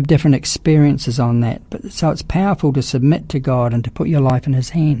people have different experiences on that. So it's powerful to submit to God and to put your life in his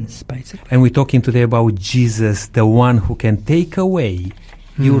hands, basically. And we're talking today about Jesus, the one who can take away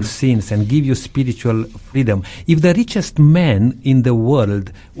your sins and give you spiritual freedom. If the richest man in the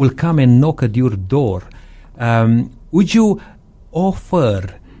world will come and knock at your door, would you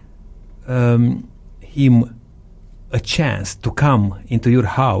offer him a chance to come into your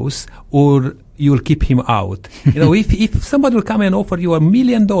house, or you'll keep him out? If somebody will come and offer you $1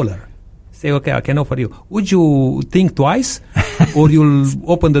 million, say, okay, I can offer you, would you think twice, or you'll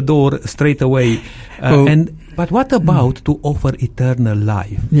open the door straight away? But what about to offer eternal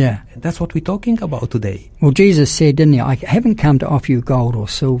life? Yeah. And that's what we're talking about today. Well, Jesus said, didn't he, I haven't come to offer you gold or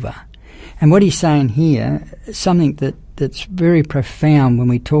silver. And what he's saying here is something that's very profound when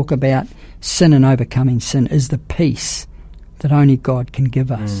we talk about sin and overcoming sin, is the peace that only God can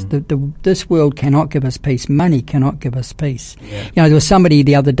give us. This world cannot give us peace. Money cannot give us peace. Yeah. There was somebody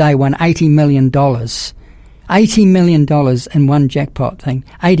the other day won $80 million. $80 million in one jackpot thing.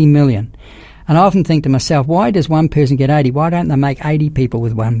 80 million. And I often think to myself, why does one person get 80? Why don't they make 80 people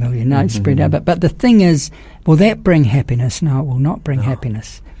with 1 million? No, it's spread out. But the thing is, will that bring happiness? No, it will not bring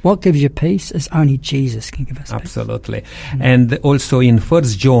happiness. What gives you peace is only Jesus can give us peace. Absolutely. And also in 1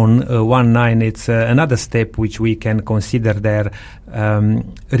 John 1:9, it's another step which we can consider there.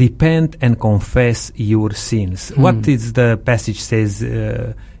 Repent and confess your sins. What is the passage says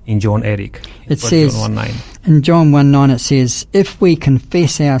in John, Eric? It says, John 1:9. In John 1:9 it says, if we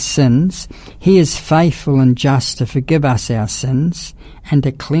confess our sins, he is faithful and just to forgive us our sins and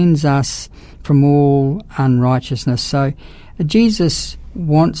to cleanse us from all unrighteousness. So Jesus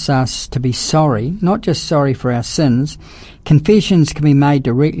wants us to be sorry, not just sorry for our sins. Confessions can be made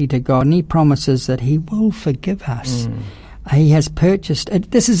directly to God, and he promises that he will forgive us. He has purchased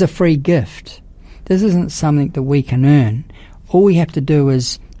it. This is a free gift. This isn't something that we can earn. All we have to do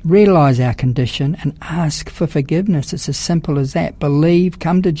is realize our condition and ask for forgiveness. It's as simple as that. Believe,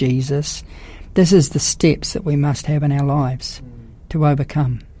 come to Jesus. This is the steps that we must have in our lives to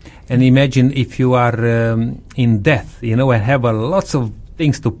overcome. And imagine if you are in death, and have lots of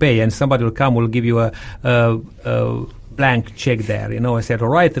things to pay, and somebody will give you a blank check there, and said,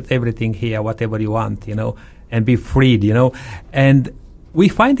 write everything here, whatever you want, and be freed, And we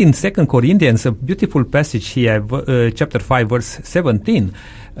find in 2 Corinthians a beautiful passage here, chapter 5, verse 17,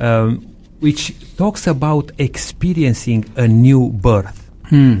 which talks about experiencing a new birth.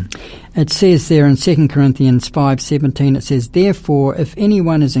 It says there in 2 Corinthians 5:17, it says, "Therefore, if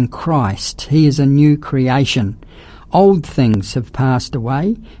anyone is in Christ, he is a new creation. Old things have passed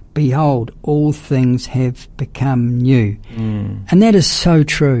away. Behold, all things have become new." And that is so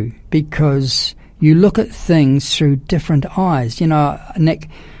true, because you look at things through different eyes. Nick,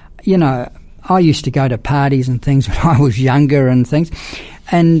 I used to go to parties and things when I was younger and things.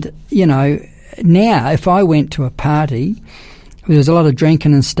 And, now if I went to a party, there's a lot of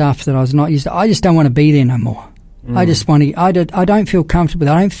drinking and stuff that I was not used to. I just don't want to be there no more. I just want to. I don't feel comfortable.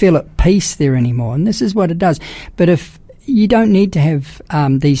 I don't feel at peace there anymore. And this is what it does. But if you don't need to have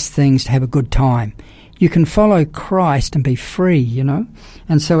these things to have a good time, you can follow Christ and be free.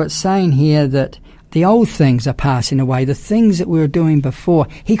 And so it's saying here that the old things are passing away. The things that we were doing before,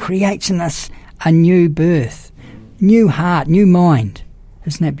 He creates in us a new birth, new heart, new mind.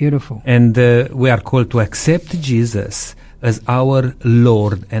 Isn't that beautiful? And we are called to accept Jesus as our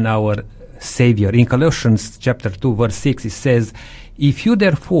Lord and our Savior. In Colossians chapter 2, verse 6, it says, "If you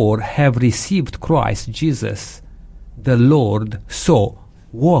therefore have received Christ Jesus, the Lord, so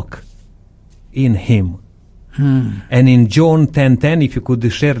walk in Him." And in John 10:10, if you could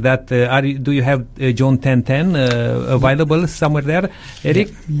share that, do you have John 10:10 available somewhere there, Eric?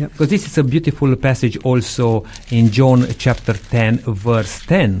 Yep. Because this is a beautiful passage also in John chapter 10, verse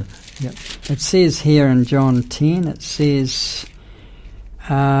 10. Yep. It says here in John 10, it says,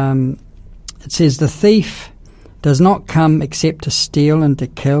 "The thief does not come except to steal and to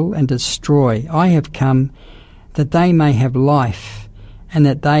kill and destroy. I have come that they may have life, and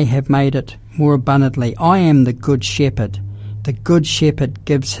that they have made it more abundantly. I am the good shepherd. The good shepherd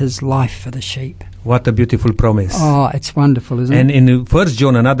gives his life for the sheep." What a beautiful promise. Oh, it's wonderful, isn't it? And in 1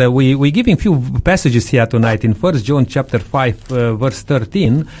 John, we're giving few passages here tonight. In 1 John chapter 5, verse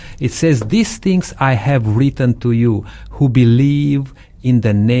 13, it says, "These things I have written to you who believe in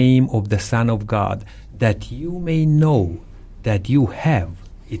the name of the Son of God, that you may know that you have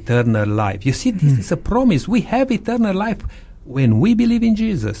eternal life." You see, this is a promise. We have eternal life when we believe in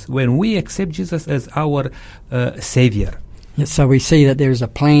Jesus, when we accept Jesus as our Savior. Yes, so we see that there is a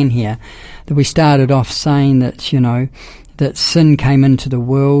plan here, that we started off saying that, that sin came into the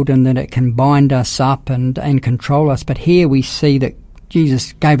world and that it can bind us up and control us. But here we see that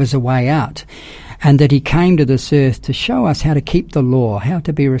Jesus gave us a way out, and that He came to this earth to show us how to keep the law, how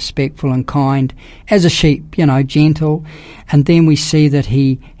to be respectful and kind as a sheep, gentle. And then we see that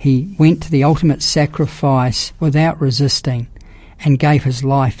He went to the ultimate sacrifice without resisting and gave His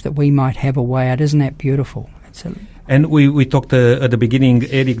life that we might have a way out. Isn't that beautiful? And we talked at the beginning,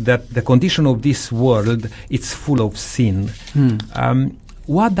 Eric, that the condition of this world, it's full of sin.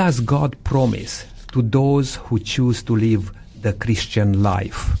 What does God promise to those who choose to live the Christian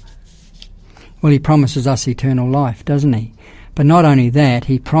life? Well, He promises us eternal life, doesn't He? But not only that,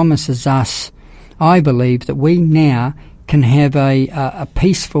 He promises us, I believe, that we now can have a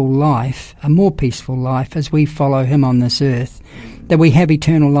peaceful life, a more peaceful life as we follow Him on this earth, that we have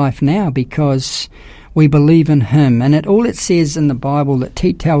eternal life now because we believe in Him. And all it says in the Bible that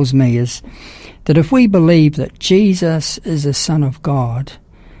tells me is that if we believe that Jesus is the Son of God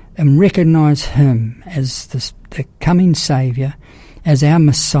and recognise Him as the coming Saviour, as our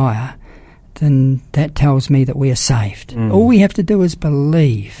Messiah, then that tells me that we are saved. All we have to do is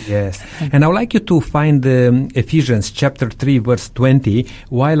believe. Yes. And I would like you to find Ephesians chapter 3, verse 20,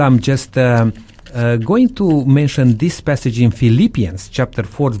 while I'm just going to mention this passage in Philippians chapter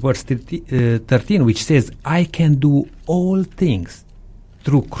 4, verse 13, which says, "I can do all things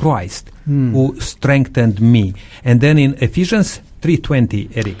through Christ who strengthened me." And then in Ephesians 3:20,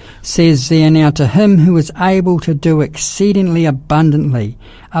 Eric says there, "Now to Him who is able to do exceedingly abundantly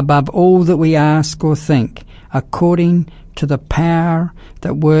above all that we ask or think, according to the power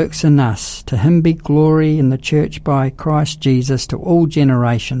that works in us, to Him be glory in the church by Christ Jesus to all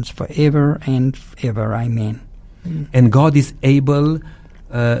generations forever and ever. Amen." And God is able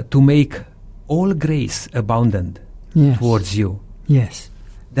to make all grace abundant towards you. Yes.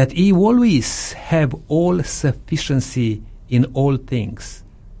 That He always have all sufficiency in all things.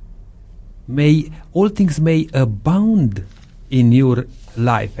 All things may abound in your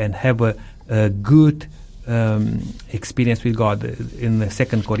life and have a good experience with God in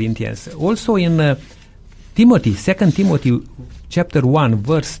 2 Corinthians. Also in Timothy, 2 Timothy chapter 1,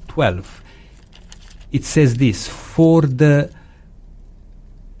 verse 12, it says this, for the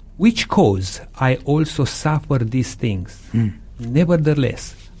which cause I also suffer these things.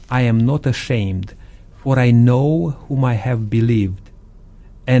 Nevertheless, I am not ashamed, for I know whom I have believed,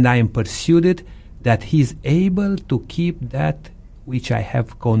 and I am persuaded that he is able to keep that which I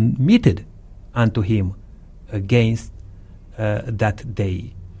have committed unto him against that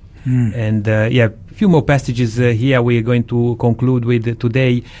day. And a few more passages here we are going to conclude with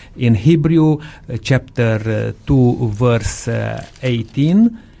today in Hebrew chapter 2 verse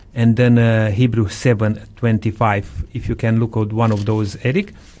 18, and then Hebrew 7:25. If you can look at one of those,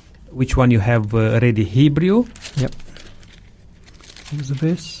 Eric. Which one you have ready? Hebrew? Yep. What was the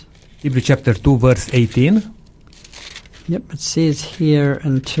verse? Hebrew chapter 2 verse 18. Yep, it says here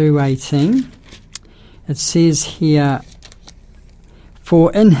in 2:18, it says here,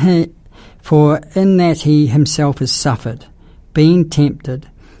 For in that he himself has suffered, being tempted,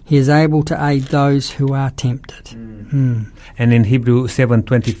 he is able to aid those who are tempted. And in Hebrew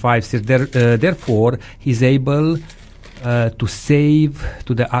 7:25 says, therefore he is able to save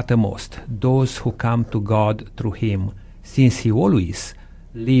to the uttermost those who come to God through him, since he always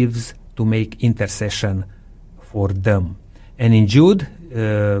lives to make intercession for them. And in Jude,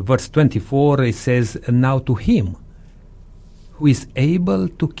 verse 24, it says, now to him who is able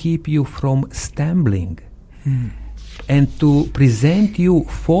to keep you from stumbling and to present you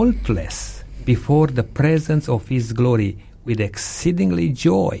faultless before the presence of his glory with exceedingly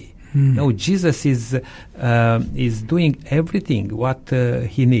joy. No, Jesus is doing everything what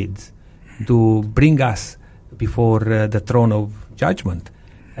he needs to bring us before the throne of judgment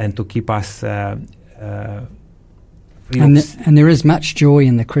and to keep us free. And there is much joy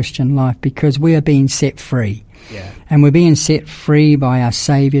in the Christian life because we are being set free. Yeah. And we're being set free by our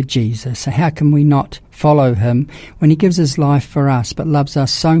Saviour Jesus. So how can we not follow him when he gives his life for us but loves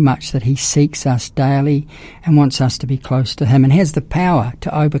us so much that he seeks us daily and wants us to be close to him and has the power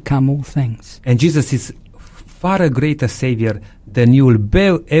to overcome all things. And Jesus is far a greater Savior than you will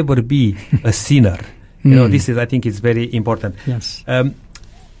ever be a sinner. You know, this is, I think, it's very important. Yes.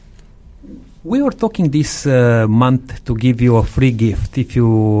 We were talking this month to give you a free gift. If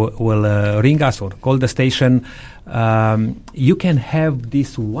you will ring us or call the station, you can have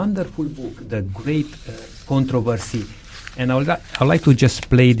this wonderful book, The Great Controversy. And I'd like to just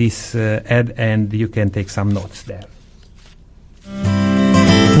play this ad and you can take some notes there.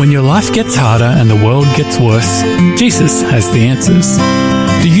 When your life gets harder and the world gets worse, Jesus has the answers.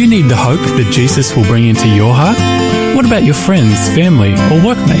 Do you need the hope that Jesus will bring into your heart? What about your friends, family, or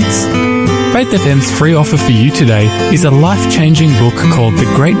workmates? Faith FM's free offer for you today is a life-changing book called The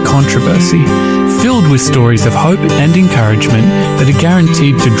Great Controversy, filled with stories of hope and encouragement that are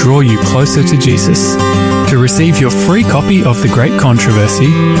guaranteed to draw you closer to Jesus. To receive your free copy of The Great Controversy,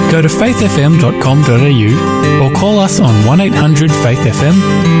 go to faithfm.com.au or call us on 1-800-FAITH-FM,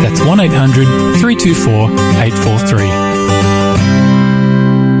 that's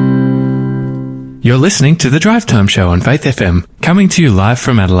 1-800-324-843. You're listening to The Drive Time Show on Faith FM, coming to you live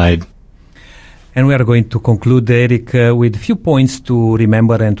from Adelaide. And we are going to conclude, Eric, with a few points to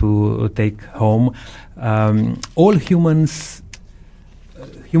remember and to take home. All human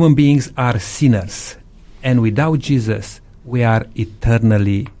beings are sinners, and without Jesus, we are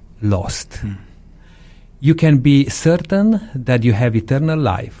eternally lost. You can be certain that you have eternal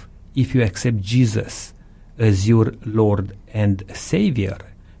life if you accept Jesus as your Lord and Savior.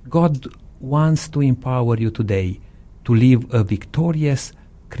 God wants to empower you today to live a victorious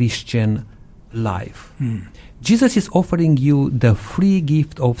Christian life. Jesus is offering you the free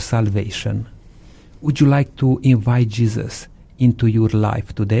gift of salvation. Would you like to invite Jesus into your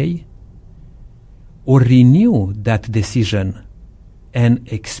life today? Or renew that decision and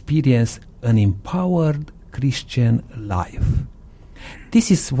experience an empowered Christian life? This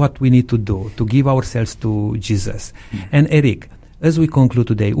is what we need to do, to give ourselves to Jesus. And Eric, as we conclude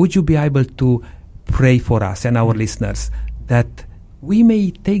today, would you be able to pray for us and our listeners that we may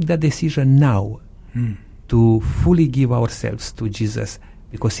take that decision now to fully give ourselves to Jesus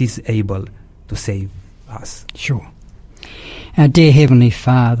because he's able to save us? Sure. Our dear Heavenly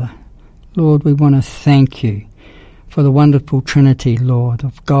Father, Lord, we want to thank you for the wonderful Trinity, Lord,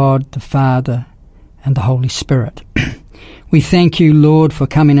 of God, the Father, and the Holy Spirit. We thank you, Lord, for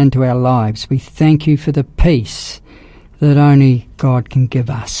coming into our lives. We thank you for the peace that only God can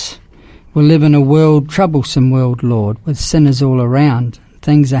give us. We live in a world, troublesome world, Lord, with sinners all around.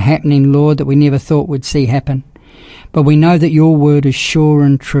 Things are happening, Lord, that we never thought we'd see happen. But we know that your word is sure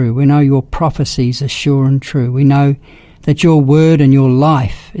and true. We know your prophecies are sure and true. We know that your word and your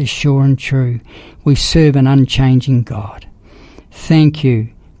life is sure and true. We serve an unchanging God. Thank you,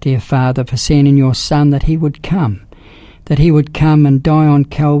 dear Father, for sending your Son that he would come and die on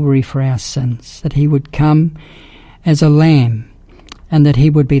Calvary for our sins, that he would come as a lamb, and that he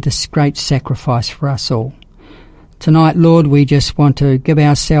would be this great sacrifice for us all. Tonight, Lord, we just want to give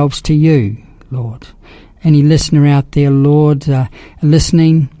ourselves to you, Lord. Any listener out there, Lord,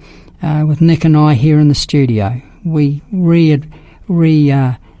 listening with Nick and I here in the studio, we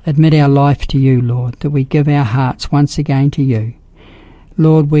admit our life to you, Lord, that we give our hearts once again to you.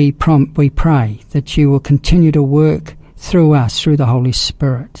 Lord, we pray that you will continue to work through us, through the Holy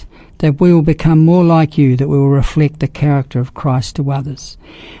Spirit, that we will become more like you, that we will reflect the character of Christ to others,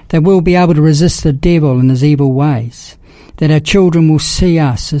 that we will be able to resist the devil and his evil ways, that our children will see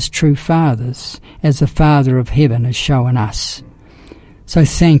us as true fathers, as the Father of heaven has shown us. So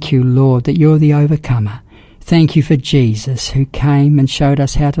thank you, Lord, that you're the overcomer. Thank you for Jesus, who came and showed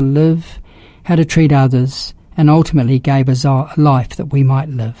us how to live, how to treat others, and ultimately gave us a life that we might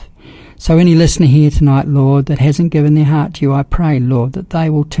live. So any listener here tonight, Lord, that hasn't given their heart to you, I pray, Lord, that they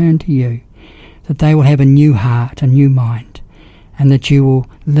will turn to you, that they will have a new heart, a new mind, and that you will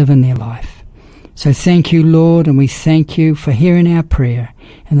live in their life. So thank you, Lord, and we thank you for hearing our prayer.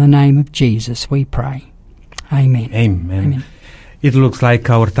 In the name of Jesus, we pray. Amen. Amen. Amen. It looks like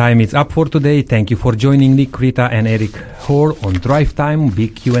our time is up for today. Thank you for joining Nick, Rita, and Eric Hoare on Drive Time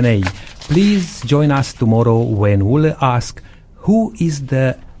Big Q&A. Please join us tomorrow when we'll ask, who is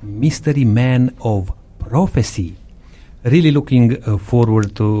the mystery man of prophecy? Really looking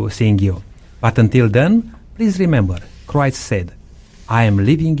forward to seeing you. But until then, please remember, Christ said, I am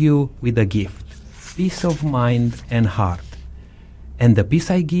leaving you with a gift, peace of mind and heart. And the peace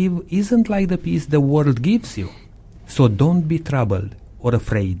I give isn't like the peace the world gives you. So don't be troubled or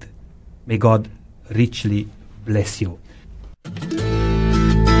afraid. May God richly bless you.